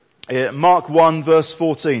Mark 1 verse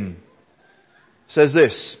 14 says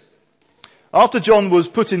this: After John was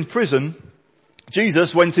put in prison,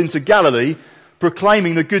 Jesus went into Galilee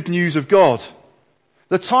proclaiming the good news of God.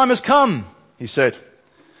 The time has come, he said.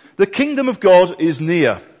 The kingdom of God is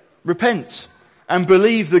near. Repent and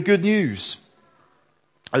believe the good news.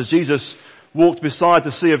 As Jesus walked beside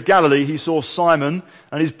the Sea of Galilee, he saw Simon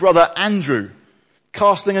and his brother Andrew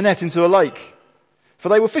casting a net into a lake, for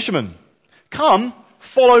they were fishermen. Come,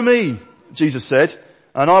 follow me, Jesus said,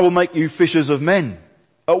 and I will make you fishers of men.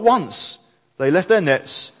 At once they left their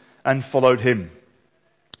nets and followed him.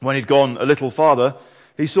 When he'd gone a little farther,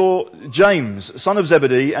 he saw James, son of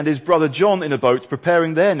Zebedee, and his brother John in a boat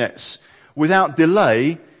preparing their nets. Without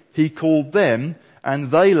delay, he called them,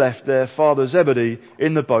 and they left their father Zebedee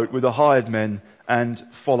in the boat with the hired men and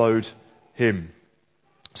followed him.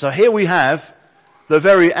 So here we have the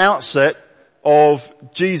very outset of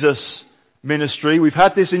Jesus' ministry. We've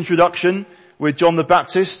had this introduction with John the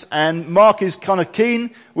Baptist, and Mark is kind of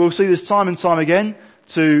keen, we'll see this time and time again,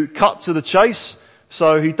 to cut to the chase.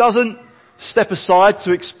 So he doesn't step aside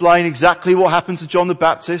to explain exactly what happened to John the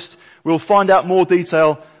Baptist. We'll find out more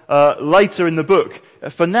detail later in the book.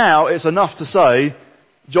 For now, it's enough to say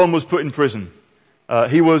John was put in prison.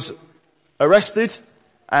 He was arrested,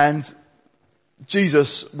 and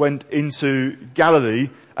Jesus went into Galilee,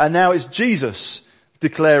 and now it's Jesus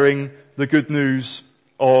declaring the good news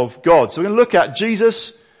of God. So we're going to look at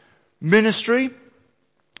Jesus' ministry.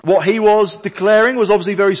 What he was declaring was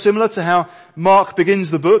obviously very similar to how Mark begins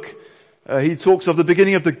the book. He talks of the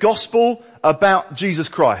beginning of the gospel about Jesus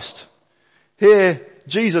Christ. Here,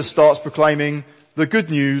 Jesus starts proclaiming the good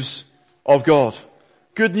news of God.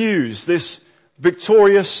 Good news. This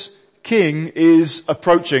victorious king is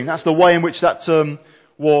approaching. That's the way in which that term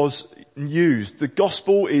was used. The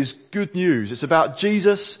gospel is good news. It's about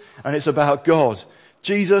Jesus and it's about God.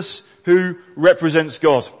 Jesus who represents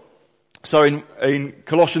God. So in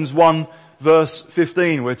Colossians 1 verse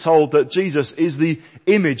 15, we're told that Jesus is the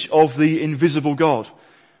image of the invisible God.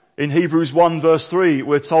 In Hebrews 1 verse 3,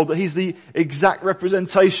 we're told that he's the exact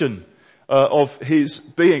representation of his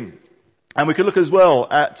being. And we can look as well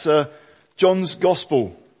at John's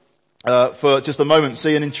gospel for just a moment,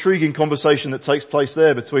 see an intriguing conversation that takes place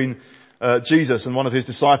there between Jesus and one of his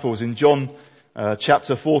disciples in John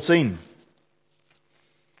chapter 14.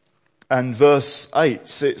 And verse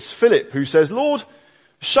 8, it's Philip who says, Lord,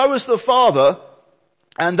 show us the Father,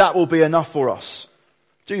 and that will be enough for us.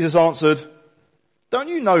 Jesus answered, don't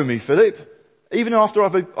you know me, Philip? Even after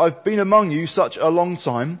I've been among you such a long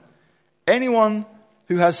time, anyone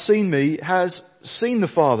who has seen me has seen the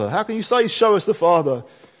Father. How can you say, show us the Father?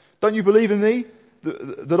 Don't you believe in me,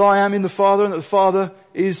 that I am in the Father and that the Father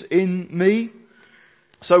is in me?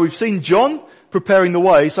 So we've seen John preparing the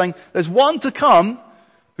way, saying, there's one to come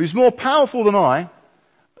who's more powerful than I,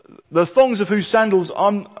 the thongs of whose sandals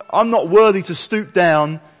I'm not worthy to stoop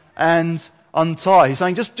down and untie. He's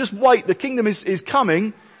saying, just wait, the kingdom is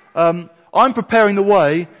coming. I'm preparing the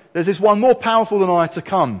way. There's this one more powerful than I to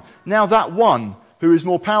come. Now that one who is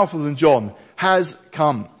more powerful than John has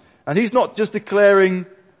come. And he's not just declaring,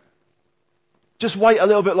 just wait a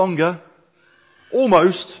little bit longer.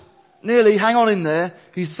 Almost, nearly, hang on in there.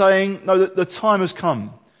 He's saying, no, the time has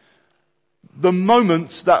come. The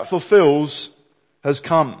moment that fulfills has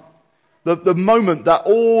come. The moment that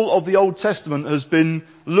all of the Old Testament has been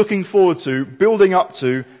looking forward to, building up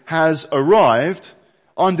to, has arrived.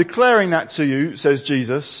 I'm declaring that to you, says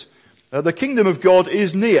Jesus. The kingdom of God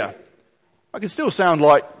is near. I can still sound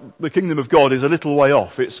like the kingdom of God is a little way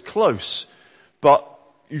off. It's close, but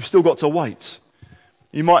you've still got to wait.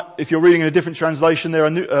 You might, if you're reading in a different translation, there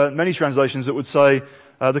are many translations that would say,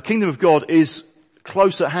 the kingdom of God is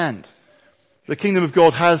close at hand. The kingdom of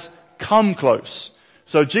God has come close.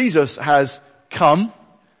 So Jesus has come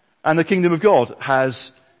and the kingdom of God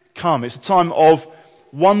has come. It's a time of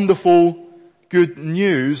wonderful good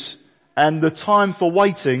news, and the time for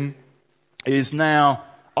waiting is now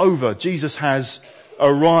over. Jesus has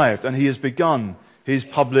arrived and he has begun his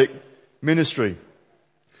public ministry.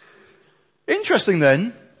 Interesting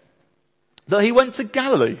then that he went to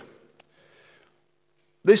Galilee.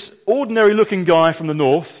 This ordinary looking guy from the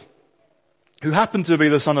north, who happened to be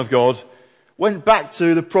the Son of God, went back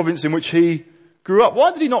to the province in which he grew up.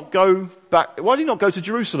 Why did he not go back? Why did he not go to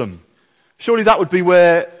Jerusalem? Surely that would be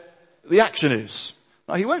where the action is.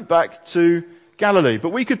 No, he went back to Galilee. But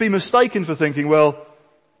we could be mistaken for thinking, well,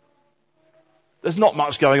 there's not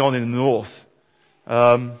much going on in the north.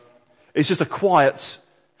 It's just a quiet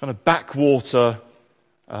kind of backwater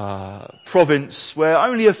province where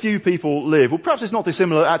only a few people live. Well, perhaps it's not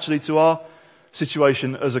dissimilar actually to our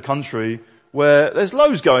situation as a country, where there's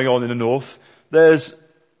loads going on in the north. There's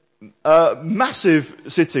massive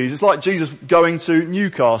cities. It's like Jesus going to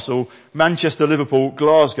Newcastle, Manchester, Liverpool,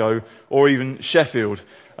 Glasgow, or even Sheffield.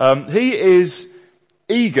 He is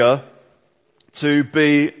eager to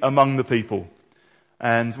be among the people.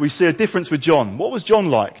 And we see a difference with John. What was John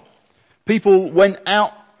like? People went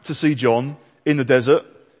out to see John in the desert,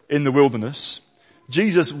 in the wilderness.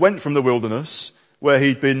 Jesus went from the wilderness, where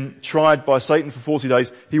he'd been tried by Satan for 40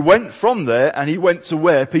 days. He went from there and he went to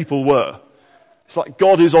where people were. It's like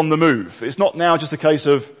God is on the move. It's not now just a case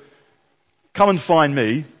of, come and find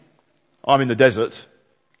me. I'm in the desert.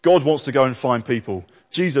 God wants to go and find people.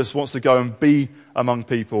 Jesus wants to go and be among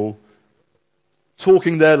people,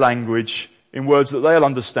 talking their language in words that they'll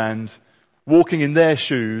understand, walking in their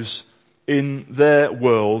shoes, in their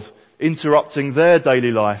world, interrupting their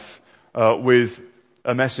daily life with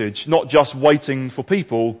a message, not just waiting for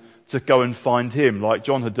people to go and find him like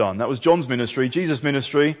John had done. That was John's ministry. Jesus'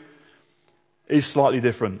 ministry is slightly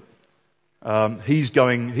different. He's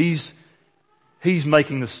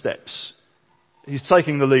making the steps. He's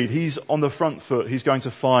taking the lead. He's on the front foot. He's going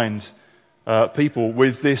to find people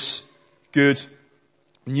with this good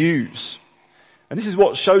news. And this is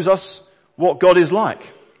what shows us what God is like.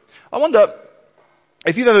 I wonder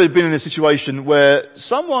if you've ever been in a situation where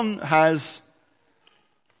someone has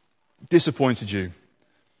disappointed you.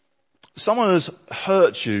 Someone has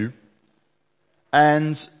hurt you,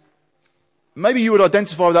 and maybe you would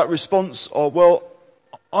identify with that response of, well,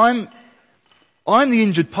 I'm the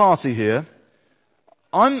injured party here.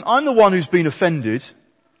 I'm the one who's been offended.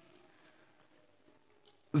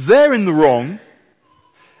 They're in the wrong.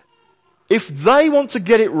 If they want to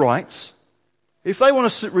get it right, if they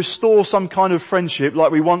want to restore some kind of friendship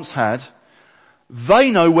like we once had, they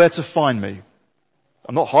know where to find me.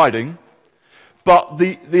 I'm not hiding, but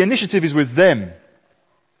the initiative is with them.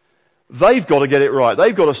 They've got to get it right.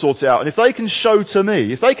 They've got to sort it out. And if they can show to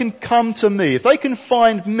me, if they can come to me, if they can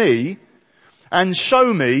find me and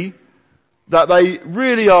show me that they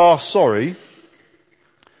really are sorry,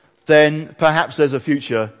 then perhaps there's a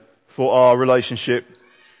future for our relationship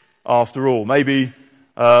after all. Maybe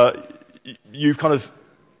you've kind of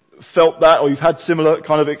felt that, or you've had similar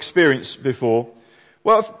kind of experience before.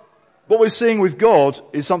 Well, what we're seeing with God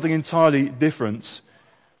is something entirely different.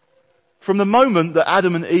 From the moment that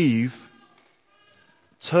Adam and Eve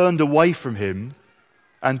turned away from him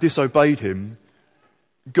and disobeyed him,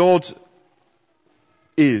 God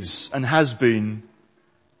is and has been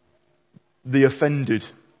the offended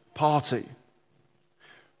party.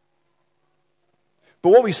 But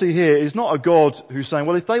what we see here is not a God who's saying,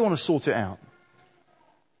 well, if they want to sort it out,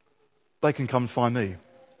 they can come and find me.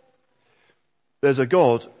 There's a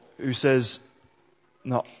God who says,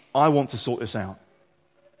 no, I want to sort this out.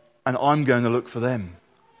 And I'm going to look for them.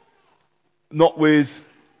 Not with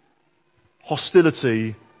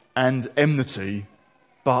hostility and enmity,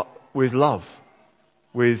 but with love,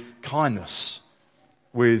 with kindness,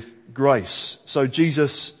 with grace. So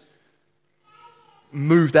Jesus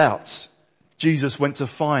moved out. Jesus went to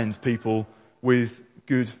find people with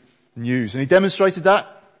good news. And he demonstrated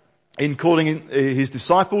that in calling in his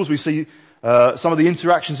disciples. We see some of the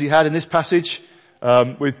interactions he had in this passage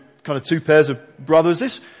with kind of two pairs of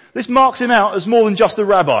brothers. This marks him out as more than just a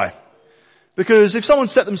rabbi. Because if someone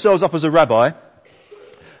set themselves up as a rabbi,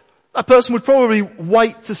 that person would probably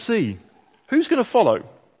wait to see who's going to follow.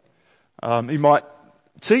 He might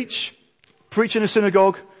teach, preach in a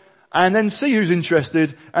synagogue, and then see who's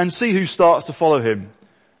interested and see who starts to follow him.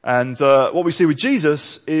 And what we see with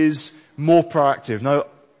Jesus is more proactive. No,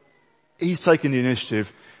 he's taking the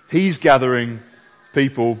initiative. He's gathering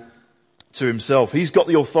people to himself. He's got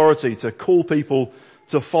the authority to call people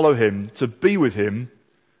to follow him, to be with him,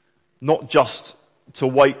 not just to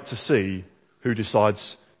wait to see who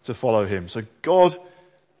decides to follow him. So God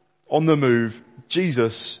on the move,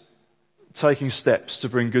 Jesus taking steps to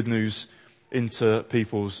bring good news into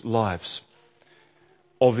people's lives.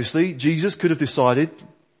 Obviously, Jesus could have decided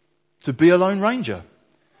to be a lone ranger,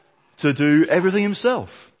 to do everything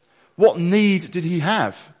himself. What need did he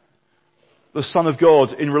have? The Son of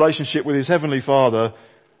God in relationship with his Heavenly Father,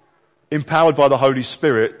 empowered by the Holy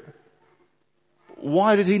Spirit.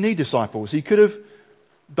 Why did he need disciples? He could have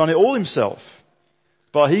done it all himself,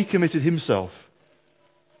 but he committed himself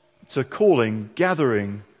to calling,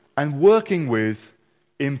 gathering, and working with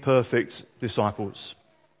imperfect disciples.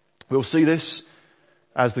 We'll see this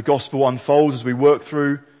as the gospel unfolds, as we work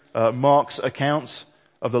through Mark's account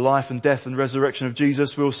of the life and death and resurrection of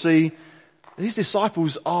Jesus. We'll see these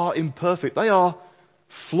disciples are imperfect. They are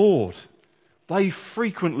flawed. They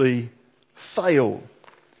frequently fail.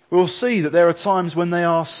 We'll see that there are times when they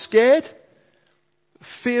are scared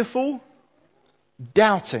fearful,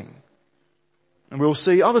 doubting. And we'll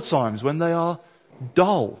see other times when they are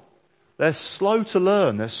dull. They're slow to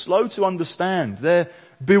learn. They're slow to understand. They're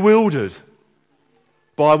bewildered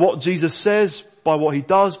by what Jesus says, by what he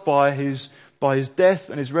does, by his death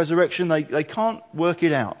and his resurrection. They can't work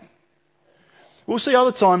it out. We'll see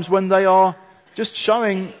other times when they are just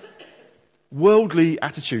showing worldly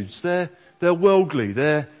attitudes. They're worldly.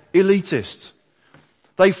 They're elitist.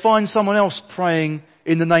 They find someone else praying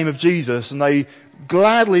in the name of Jesus and they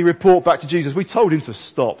gladly report back to Jesus, we told him to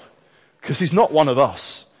stop because he's not one of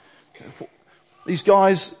us. These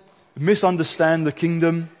guys misunderstand the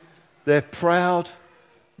kingdom. They're proud.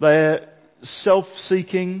 They're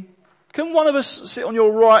self-seeking. Can one of us sit on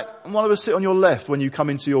your right and one of us sit on your left when you come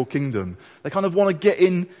into your kingdom? They kind of want to get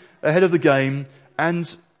in ahead of the game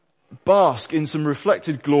and bask in some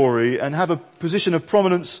reflected glory and have a position of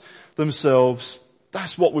prominence themselves.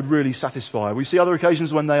 That's what would really satisfy. We see other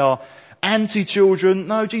occasions when they are anti-children.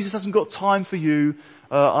 No, Jesus hasn't got time for you,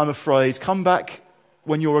 I'm afraid. Come back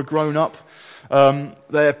when you're a grown-up.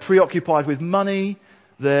 They're preoccupied with money.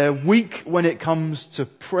 They're weak when it comes to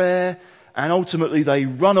prayer. And ultimately they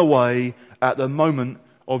run away at the moment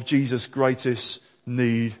of Jesus' greatest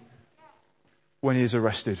need when he is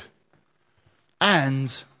arrested.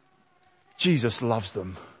 And Jesus loves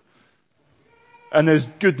them. And there's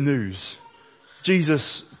good news.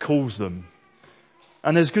 Jesus calls them.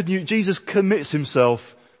 And there's good news. Jesus commits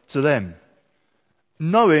himself to them,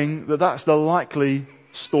 knowing that that's the likely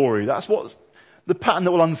story. That's what the pattern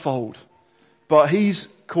that will unfold. But he's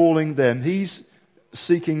calling them. He's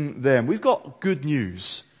seeking them. We've got good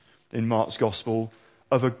news in Mark's gospel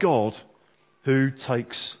of a God who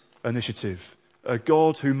takes initiative, a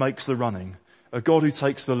God who makes the running, a God who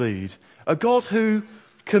takes the lead, a God who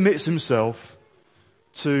commits himself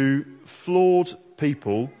to flawed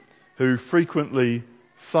people who frequently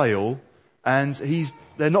fail, and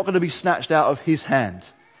they're not going to be snatched out of his hand.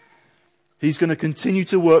 He's going to continue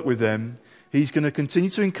to work with them. He's going to continue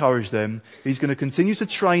to encourage them. He's going to continue to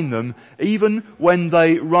train them. Even when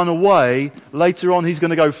they run away, later on he's going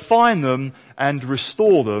to go find them and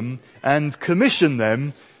restore them and commission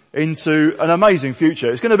them into an amazing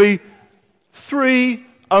future. It's going to be 3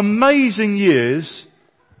 amazing years,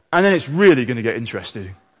 and then it's really going to get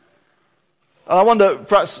interesting. And I wonder,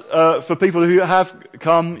 perhaps for people who have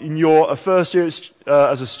come in your first year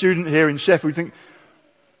as a student here in Sheffield, think,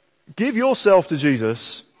 give yourself to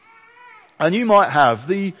Jesus, and you might have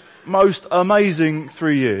the most amazing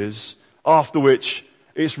 3 years, after which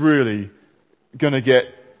it's really going to get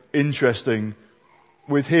interesting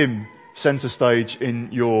with him centre stage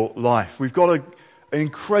in your life. We've got an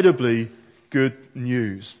incredibly good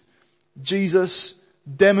news. Jesus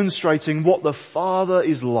demonstrating what the Father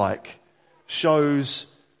is like shows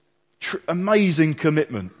amazing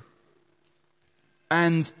commitment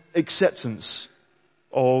and acceptance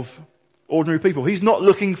of ordinary people. He's not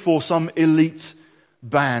looking for some elite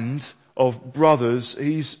band of brothers.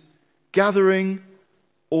 He's gathering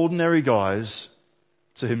ordinary guys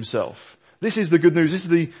to himself. This is the good news. This is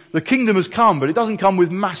the kingdom has come, but it doesn't come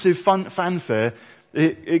with massive fanfare.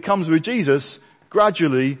 It comes with Jesus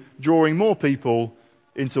gradually drawing more people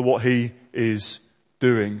into what he is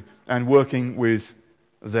doing and working with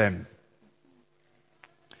them.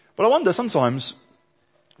 But I wonder sometimes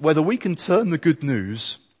whether we can turn the good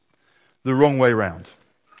news the wrong way round.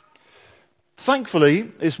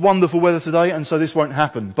 Thankfully, it's wonderful weather today, and so this won't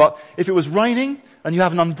happen. But if it was raining and you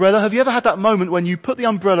have an umbrella, have you ever had that moment when you put the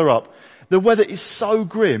umbrella up, the weather is so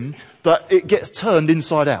grim that it gets turned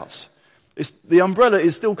inside out? The umbrella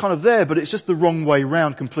is still kind of there, but it's just the wrong way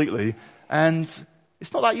round completely, and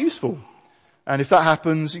it's not that useful. And if that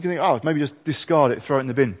happens, you can think, maybe just discard it, throw it in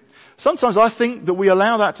the bin. Sometimes I think that we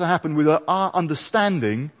allow that to happen with our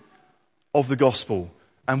understanding of the gospel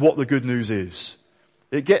and what the good news is.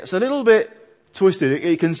 It gets a little bit twisted.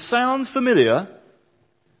 It can sound familiar,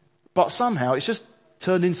 but somehow it's just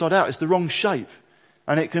turned inside out. It's the wrong shape,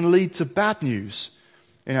 and it can lead to bad news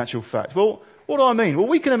in actual fact. Well, what do I mean? Well,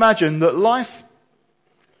 we can imagine that life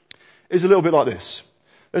is a little bit like this.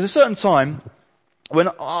 There's a certain time when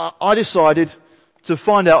I decided to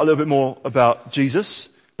find out a little bit more about Jesus,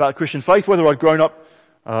 about the Christian faith, whether I'd grown up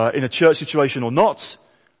in a church situation or not.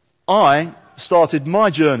 I started my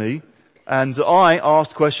journey, and I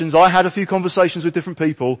asked questions. I had a few conversations with different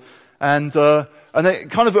people, and it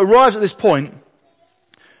kind of arrives at this point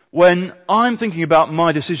when I'm thinking about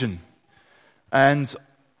my decision. And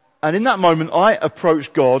in that moment, I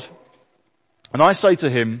approach God, and I say to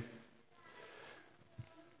him,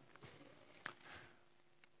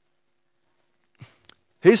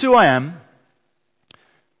 here's who I am.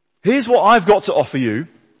 Here's what I've got to offer you.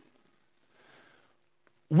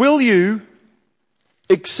 Will you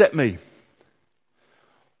accept me?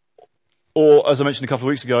 Or, as I mentioned a couple of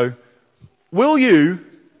weeks ago, will you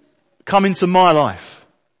come into my life?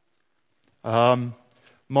 I'm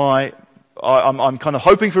kind of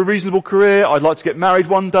hoping for a reasonable career. I'd like to get married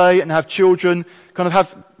one day and have children, kind of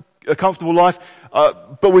have a comfortable life.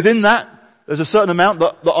 But within that, there's a certain amount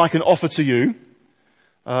that I can offer to you.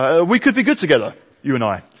 We could be good together, you and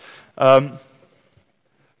I.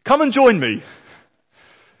 Come and join me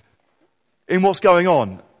in what's going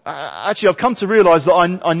on. Actually, I've come to realize that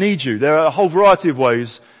I need you. There are a whole variety of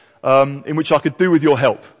ways in which I could do with your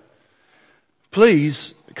help.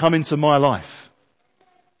 Please come into my life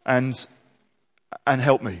and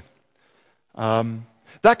help me.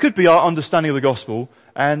 That could be our understanding of the gospel,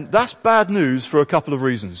 and that's bad news for a couple of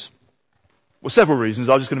reasons. Well, several reasons.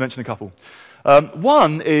 I'm just going to mention a couple.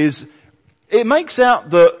 One is it makes out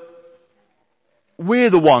that we're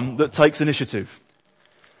the one that takes initiative.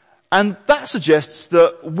 And that suggests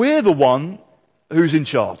that we're the one who's in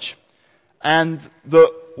charge. And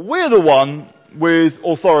that we're the one with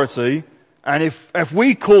authority. And if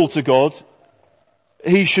we call to God,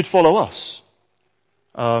 He should follow us.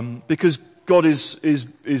 Because God is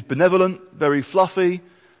benevolent, very fluffy,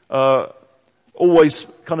 always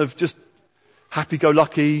kind of just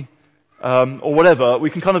happy-go-lucky, or whatever. We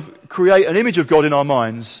can kind of create an image of God in our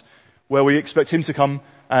minds where we expect Him to come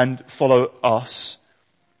and follow us.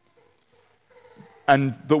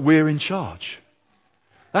 And that we're in charge.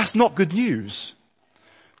 That's not good news.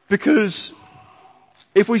 Because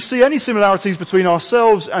if we see any similarities between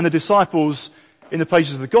ourselves and the disciples in the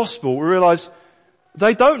pages of the gospel, we realize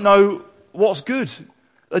they don't know what's good.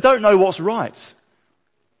 They don't know what's right.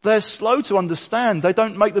 They're slow to understand. They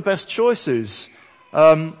don't make the best choices.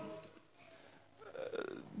 They're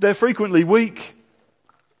frequently weak,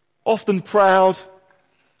 often proud,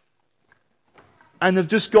 and they've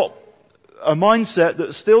just got a mindset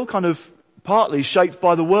that's still kind of partly shaped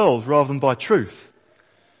by the world rather than by truth.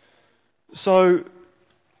 So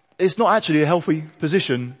it's not actually a healthy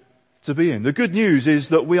position to be in. The good news is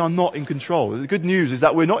that we are not in control. The good news is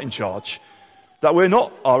that we're not in charge, that we're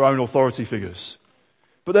not our own authority figures.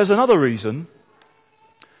 But there's another reason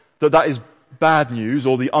that is bad news,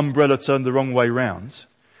 or the umbrella turned the wrong way round.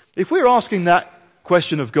 If we're asking that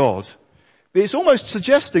question of God, it's almost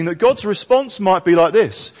suggesting that God's response might be like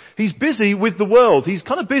this. He's busy with the world. He's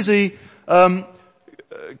kind of busy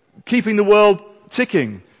keeping the world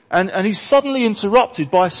ticking. And he's suddenly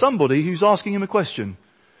interrupted by somebody who's asking him a question.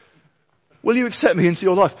 Will you accept me into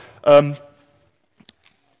your life?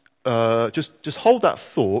 Just hold that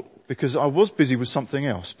thought, because I was busy with something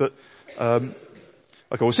else. But okay,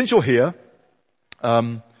 well, since you're here,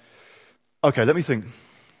 okay, let me think.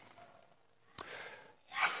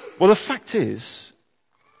 Well, the fact is,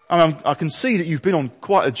 I can see that you've been on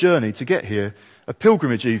quite a journey to get here, a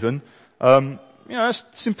pilgrimage even.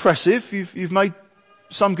 It's impressive. You've made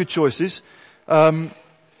some good choices. But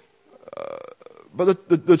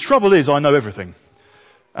the trouble is, I know everything.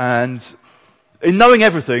 And in knowing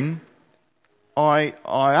everything, I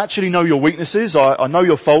actually know your weaknesses. I know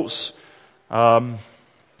your faults. And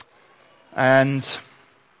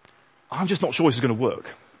I'm just not sure this is going to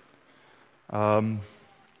work.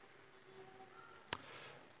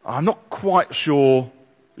 I'm not quite sure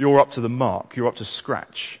you're up to the mark. You're up to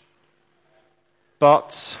scratch.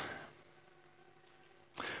 But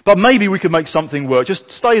maybe we could make something work. Just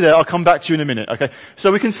stay there. I'll come back to you in a minute. Okay.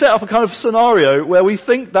 So we can set up a kind of scenario where we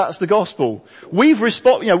think that's the gospel. We've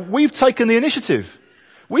taken the initiative.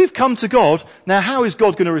 We've come to God. Now, how is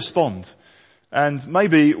God going to respond? And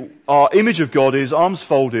maybe our image of God is arms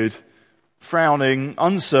folded, frowning,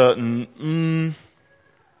 uncertain.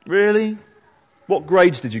 Really? What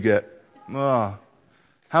grades did you get? How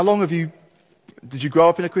long did you grow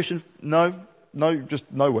up in a Christian? No,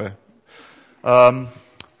 just nowhere.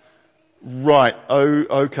 Right. Oh,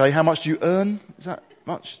 okay. How much do you earn? Is that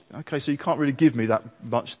much? Okay. So you can't really give me that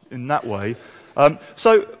much in that way.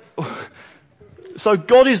 So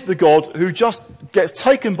God is the God who just gets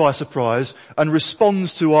taken by surprise and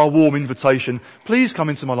responds to our warm invitation. Please come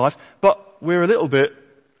into my life. But we're a little bit,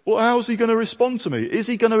 well, how's he going to respond to me? Is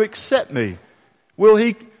he going to accept me?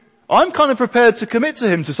 I'm kind of prepared to commit to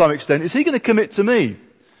him to some extent. Is he going to commit to me?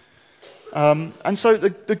 And so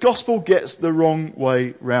the gospel gets the wrong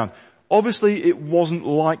way round. Obviously it wasn't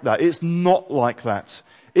like that. It's not like that.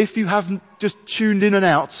 If you haven't just tuned in and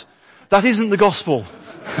out, that isn't the gospel.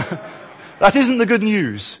 That isn't the good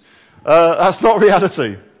news. That's not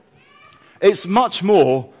reality. It's much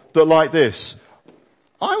more that like this.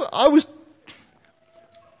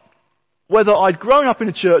 whether I'd grown up in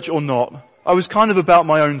a church or not, I was kind of about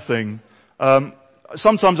my own thing.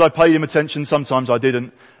 Sometimes I paid him attention, sometimes I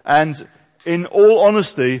didn't. And in all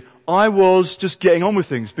honesty, I was just getting on with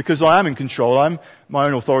things because I am in control. I'm my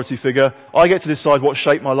own authority figure. I get to decide what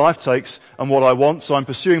shape my life takes and what I want. So I'm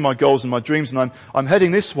pursuing my goals and my dreams, and I'm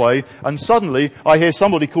heading this way. And suddenly I hear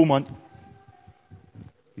somebody call my...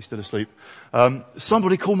 He's still asleep.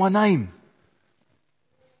 Somebody call my name.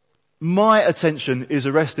 My attention is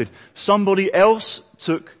arrested. Somebody else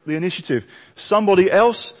took the initiative. Somebody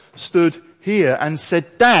else stood here and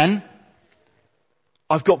said, Dan,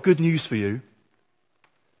 I've got good news for you.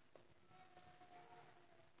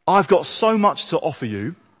 I've got so much to offer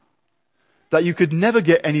you that you could never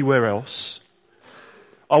get anywhere else.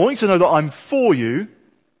 I want you to know that I'm for you,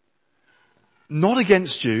 not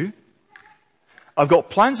against you. I've got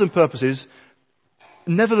plans and purposes.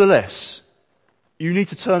 Nevertheless, you need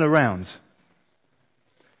to turn around.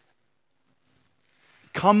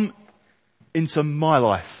 Come into my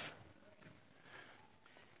life.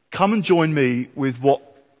 Come and join me with what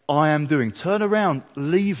I am doing. Turn around.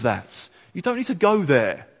 Leave that. You don't need to go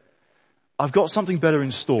there. I've got something better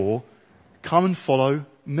in store. Come and follow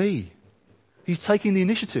me. He's taking the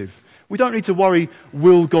initiative. We don't need to worry,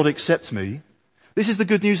 will God accept me? This is the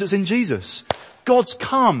good news that's in Jesus. God's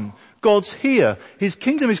come. God's here. His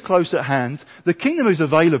kingdom is close at hand. The kingdom is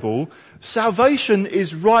available. Salvation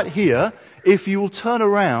is right here if you will turn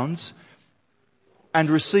around and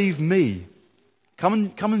receive me.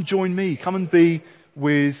 Come and join me. Come and be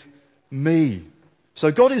with me.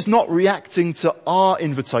 So God is not reacting to our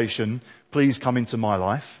invitation, please come into my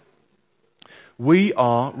life. We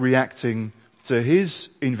are reacting to his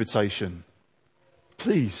invitation.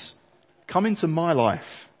 Please, come into my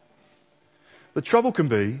life. The trouble can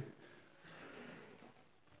be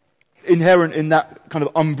inherent in that kind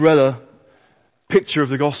of umbrella picture of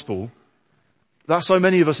the gospel that so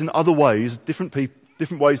many of us in other ways, different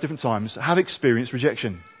ways, different times, have experienced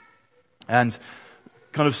rejection. And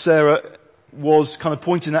kind of Sarah was kind of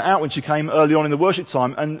pointing that out when she came early on in the worship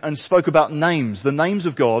time and spoke about names, the names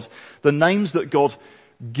of God, the names that God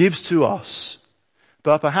gives to us,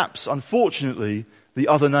 but perhaps, unfortunately, the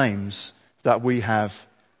other names that we have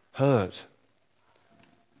heard,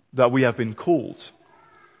 that we have been called.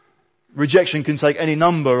 Rejection can take any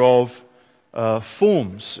number of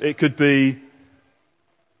forms. It could be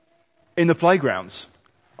in the playgrounds.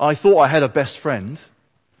 I thought I had a best friend,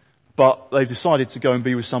 but they've decided to go and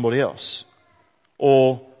be with somebody else.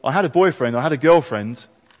 Or I had a boyfriend, I had a girlfriend,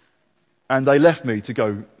 and they left me to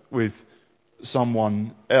go with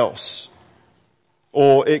someone else.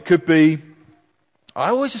 Or it could be, I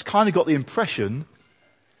always just kind of got the impression,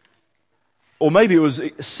 or maybe it was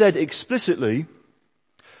said explicitly,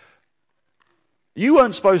 you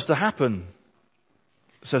weren't supposed to happen,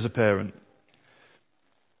 says a parent.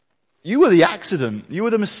 You were the accident. You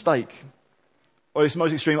were the mistake. Or it's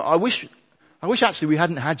most extreme. I wish actually we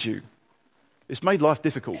hadn't had you. It's made life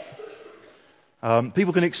difficult.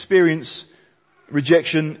 People can experience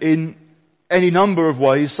rejection in any number of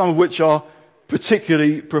ways, some of which are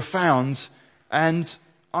particularly profound and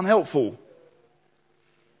unhelpful.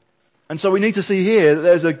 And so we need to see here that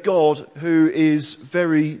there's a God who is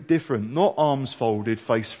very different, not arms folded,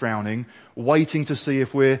 face frowning, waiting to see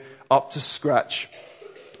if we're up to scratch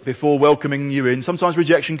before welcoming you in. Sometimes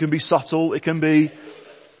rejection can be subtle. It can be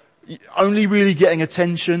only really getting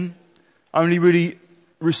attention, only really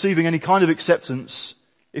receiving any kind of acceptance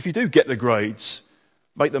if you do get the grades,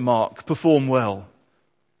 make the mark, perform well.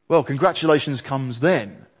 Well, congratulations comes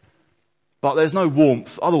then, but there's no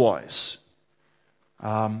warmth otherwise.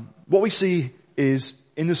 What we see is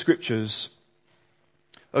in the scriptures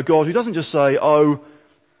a God who doesn't just say, oh,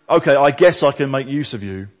 okay, I guess I can make use of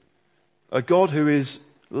you. A God who is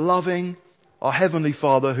loving, our Heavenly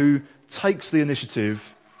Father, who takes the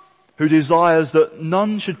initiative, who desires that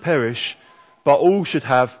none should perish, but all should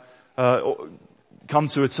have come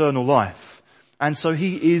to eternal life. And so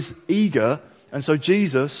he is eager, and so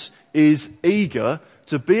Jesus is eager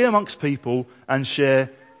to be amongst people and share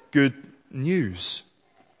good news.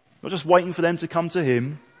 Not just waiting for them to come to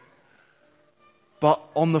him, but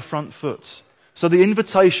on the front foot. So the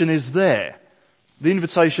invitation is there. The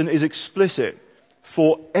invitation is explicit.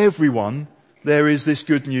 For everyone, there is this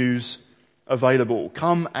good news available.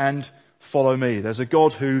 Come and follow me. There's a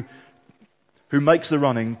God who makes the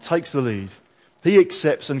running, takes the lead. He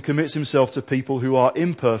accepts and commits himself to people who are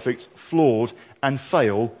imperfect, flawed, and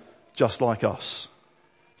fail just like us.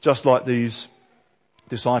 Just like these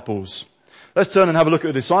disciples. Let's turn and have a look at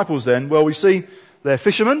the disciples then. Well, we see they're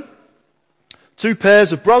fishermen, two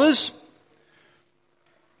pairs of brothers,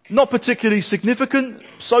 not particularly significant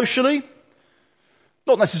socially,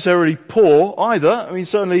 Not necessarily poor either. I mean,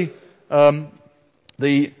 certainly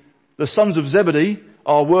the sons of Zebedee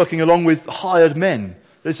are working along with hired men.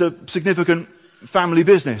 There's a significant family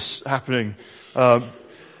business happening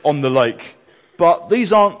on the lake. But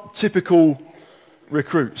these aren't typical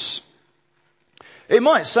recruits. It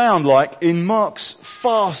might sound like, in Mark's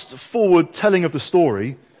fast-forward telling of the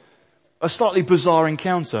story, a slightly bizarre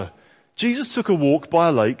encounter. Jesus took a walk by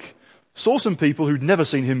a lake, saw some people who'd never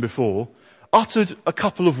seen him before, uttered a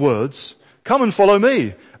couple of words, "Come and follow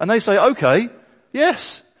me." And they say, "Okay,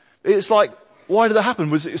 yes." It's like, why did that happen?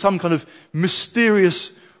 Was it some kind of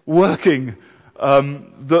mysterious working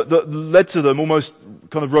that led to them almost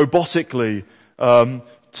kind of robotically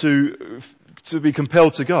to be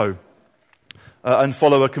compelled to go and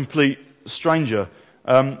follow a complete stranger?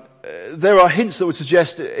 There are hints that would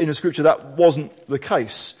suggest in the scripture that wasn't the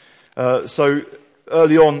case. So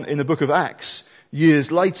early on in the book of Acts,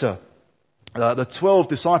 years later, the 12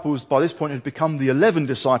 disciples by this point had become the 11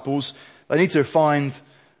 disciples. They need to find,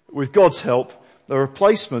 with God's help, a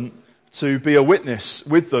replacement to be a witness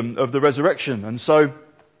with them of the resurrection. And so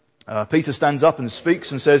Peter stands up and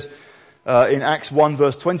speaks and says in Acts 1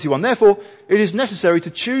 verse 21, "Therefore it is necessary to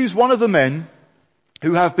choose one of the men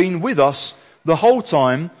who have been with us the whole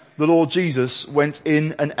time the Lord Jesus went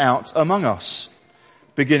in and out among us,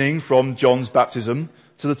 beginning from John's baptism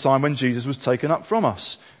to the time when Jesus was taken up from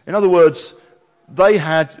us." In other words, they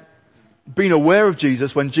had been aware of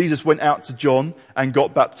Jesus when Jesus went out to John and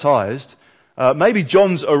got baptized. Maybe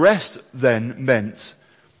John's arrest then meant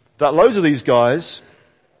that loads of these guys,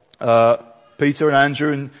 Peter and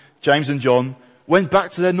Andrew and James and John, went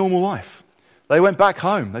back to their normal life. They went back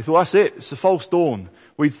home. They thought, that's it. It's a false dawn.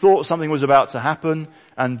 We thought something was about to happen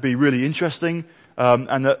and be really interesting,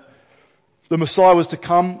 and that the Messiah was to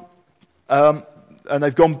come, and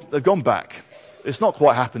they've gone back. It's not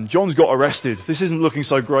quite happened. John's got arrested. This isn't looking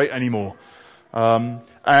so great anymore. But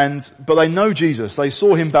they know Jesus. They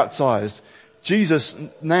saw him baptized. Jesus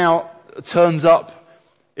now turns up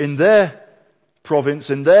in their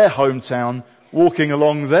province, in their hometown, walking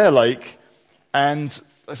along their lake, and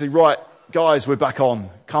they say, "Right, guys, we're back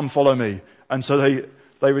on. Come follow me." And so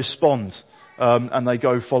they respond, and they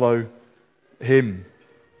go follow him.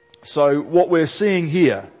 So what we're seeing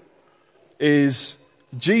here is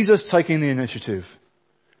Jesus taking the initiative,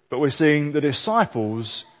 but we're seeing the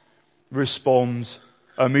disciples respond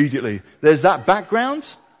immediately. There's that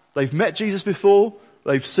background. They've met Jesus before.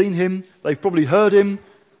 They've seen him. They've probably heard him.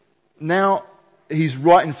 Now he's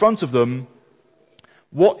right in front of them.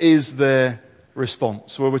 What is their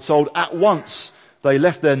response? Well, we're told at once they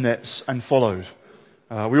left their nets and followed.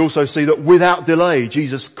 We also see that without delay,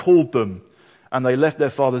 Jesus called them, and they left their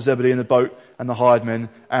father Zebedee in the boat and the hired men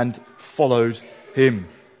and followed him.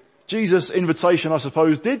 Jesus' invitation, I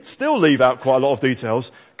suppose, did still leave out quite a lot of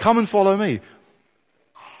details. Come and follow me.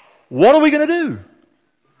 What are we going to do?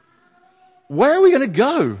 Where are we going to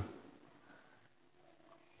go?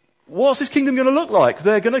 What's this kingdom going to look like?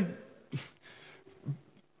 They're going to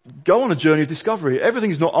go on a journey of discovery.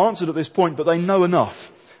 Everything's not answered at this point, but they know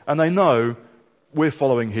enough. And they know we're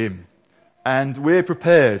following him. And we're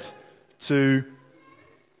prepared to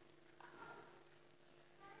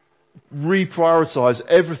reprioritize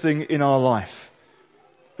everything in our life.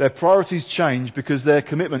 Their priorities change because their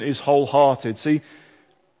commitment is wholehearted. See,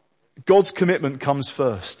 God's commitment comes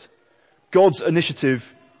first. God's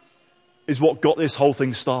initiative is what got this whole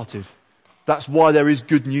thing started. That's why there is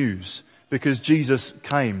good news, because Jesus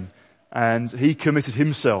came and he committed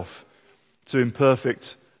himself to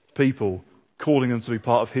imperfect people, calling them to be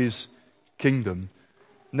part of his kingdom.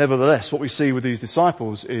 Nevertheless, what we see with these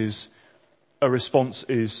disciples is a response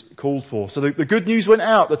is called for. So the good news went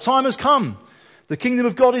out. The time has come. The kingdom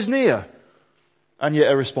of God is near. And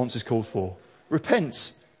yet a response is called for.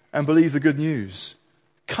 Repent and believe the good news.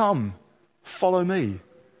 Come, follow me.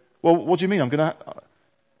 Well, what do you mean?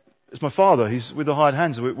 It's my father. He's with the hired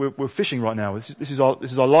hands. We're fishing right now. This is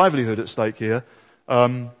our livelihood at stake here.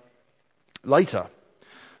 Later.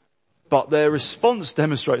 But their response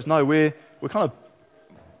demonstrates, no, we're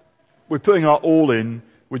putting our all in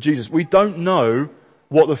with Jesus. We don't know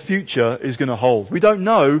what the future is going to hold. We don't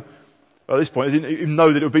know, at this point, I didn't even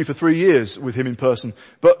know that it would be for 3 years with him in person.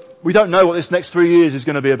 But we don't know what this next 3 years is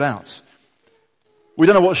going to be about. We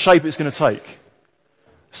don't know what shape it's going to take.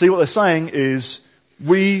 See, what they're saying is,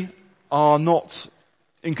 we are not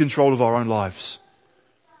in control of our own lives.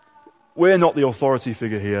 We're not the authority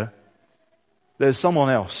figure here. There's someone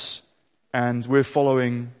else, and we're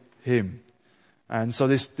following him. And so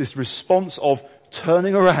this response of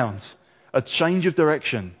turning around, a change of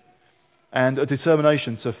direction, and a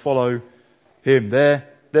determination to follow him. They're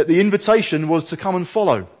that the invitation was to come and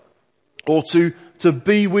follow, or to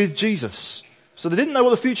be with Jesus. So they didn't know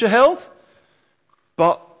what the future held,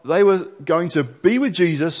 but they were going to be with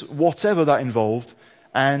Jesus, whatever that involved,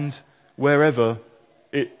 and wherever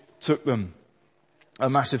it took them. A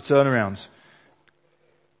massive turnaround.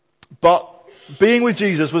 But being with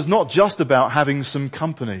Jesus was not just about having some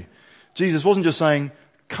company. Jesus wasn't just saying,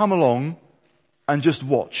 come along and just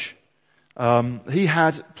watch. He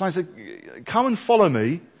had plans to come and follow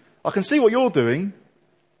me. I can see what you're doing.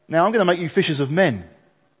 Now I'm going to make you fishers of men.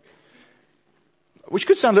 Which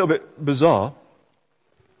could sound a little bit bizarre.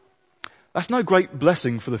 That's no great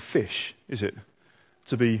blessing for the fish, is it?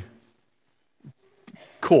 To be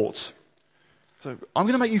caught. So I'm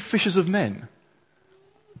going to make you fishers of men.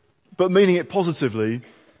 But meaning it positively,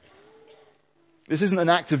 this isn't an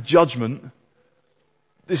act of judgment.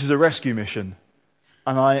 This is a rescue mission.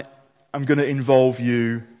 And I am going to involve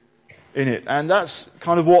you in it. And that's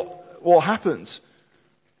kind of what happens.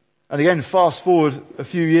 And again, fast forward a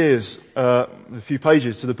few years, a few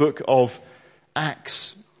pages to the book of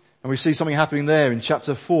Acts. And we see something happening there in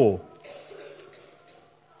chapter 4.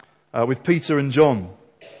 With Peter and John.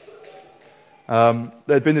 There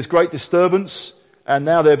had been this great disturbance, and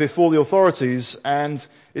now they're before the authorities, and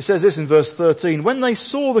it says this in verse 13, when they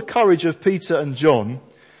saw the courage of Peter and John,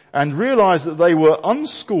 and realized that they were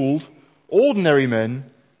unschooled, ordinary men,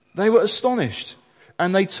 they were astonished,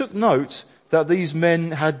 and they took note that these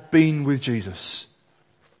men had been with Jesus.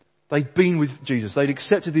 They'd been with Jesus, they'd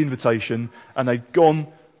accepted the invitation, and they'd gone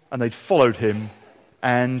and they'd followed him,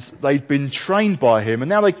 and they'd been trained by him, and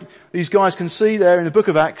now these guys can see there in the book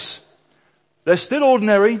of Acts, they're still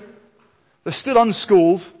ordinary, they're still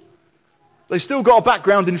unschooled, they still got a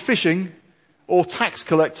background in fishing, or tax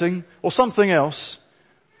collecting, or something else,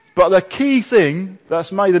 but the key thing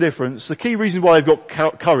that's made the difference, the key reason why they've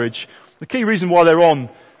got courage, the key reason why they're on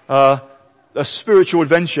a spiritual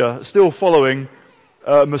adventure, still following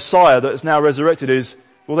Messiah that is now resurrected is,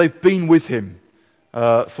 well, they've been with him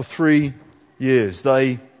for 3 years.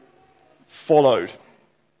 They followed.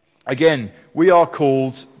 Again, we are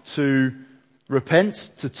called to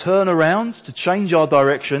repent, to turn around, to change our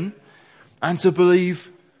direction, and to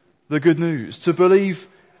believe the good news, to believe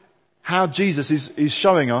how Jesus is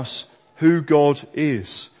showing us who God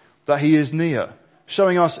is, that he is near,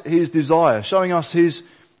 showing us his desire, showing us his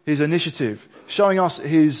initiative, showing us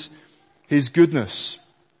his goodness.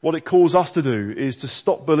 What it calls us to do is to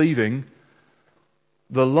stop believing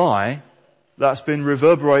the lie that's been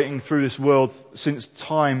reverberating through this world since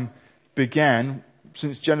time began,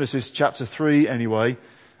 since Genesis chapter 3 anyway.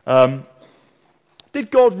 Did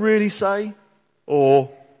God really say? Or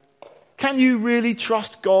can you really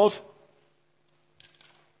trust God?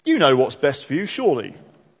 You know what's best for you, surely.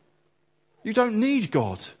 You don't need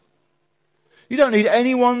God. You don't need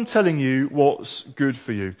anyone telling you what's good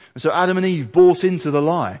for you. And so Adam and Eve bought into the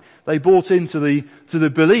lie. They bought into the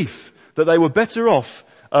belief that they were better off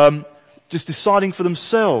just deciding for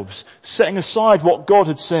themselves, setting aside what God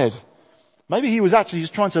had said. Maybe he was actually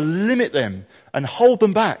just trying to limit them and hold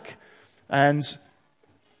them back and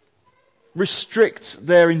restrict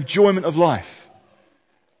their enjoyment of life.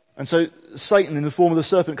 And so Satan, in the form of the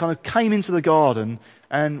serpent, kind of came into the garden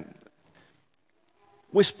and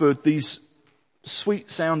whispered these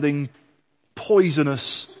sweet-sounding,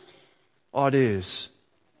 poisonous ideas.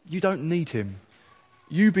 You don't need him.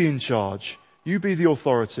 You be in charge. You be the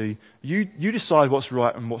authority. You decide what's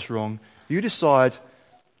right and what's wrong. You decide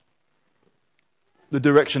the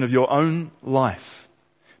direction of your own life.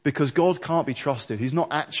 Because God can't be trusted. He's not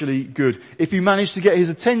actually good. If you manage to get his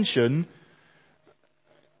attention,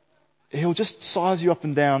 he'll just size you up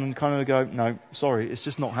and down and kind of go, no, sorry, it's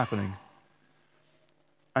just not happening.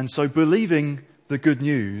 And so believing the good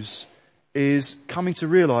news is coming to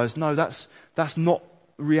realize, no, that's not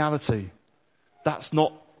reality. That's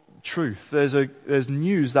not truth. There's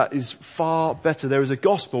news that is far better. There is a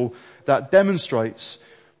gospel that demonstrates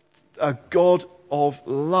a God of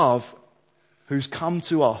love who's come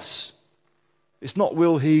to us. It's not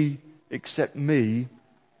will he accept me.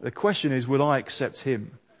 The question is, will I accept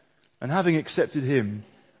him? And having accepted him,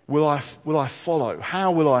 will I follow?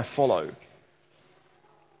 How will I follow?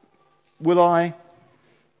 Will I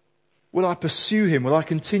pursue him? Will I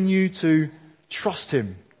continue to trust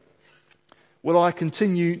him? Will I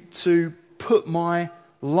continue to put my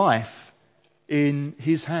life in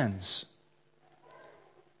his hands?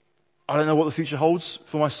 I don't know what the future holds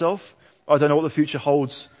for myself. I don't know what the future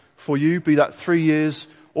holds for you, be that 3 years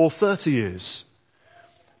or 30 years.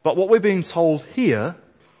 But what we're being told here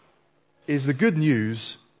is the good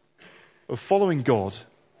news of following God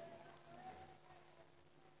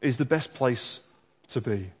is the best place to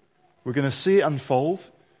be. We're going to see it unfold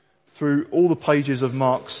through all the pages of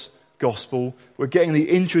Mark's gospel. We're getting the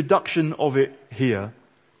introduction of it here,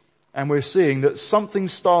 and we're seeing that something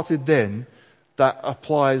started then that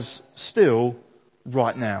applies still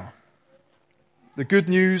right now. The good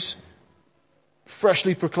news,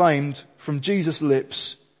 freshly proclaimed from Jesus'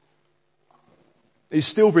 lips, is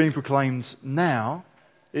still being proclaimed now.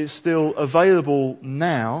 It's still available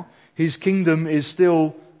now. His kingdom is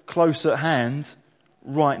still close at hand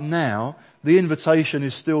right now. The invitation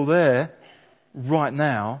is still there right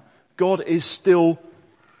now. God is still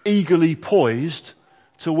eagerly poised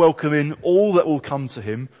to welcome in all that will come to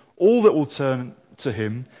him, all that will turn to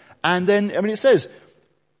him. And then, it says,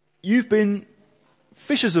 you've been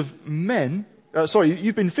fishers of men,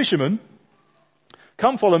 you've been fishermen.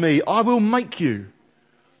 Come follow me. I will make you.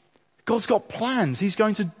 God's got plans. He's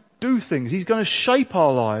going to do things. He's going to shape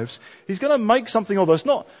our lives. He's going to make something of us,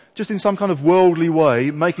 not just in some kind of worldly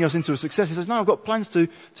way, making us into a success. He says, no, I've got plans to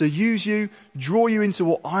use you, draw you into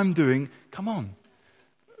what I'm doing. Come on.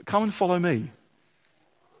 Come and follow me.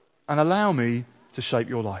 And allow me to shape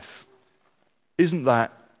your life. Isn't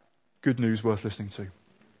that good news worth listening to?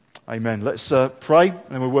 Amen. Let's pray and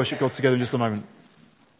then we'll worship God together in just a moment.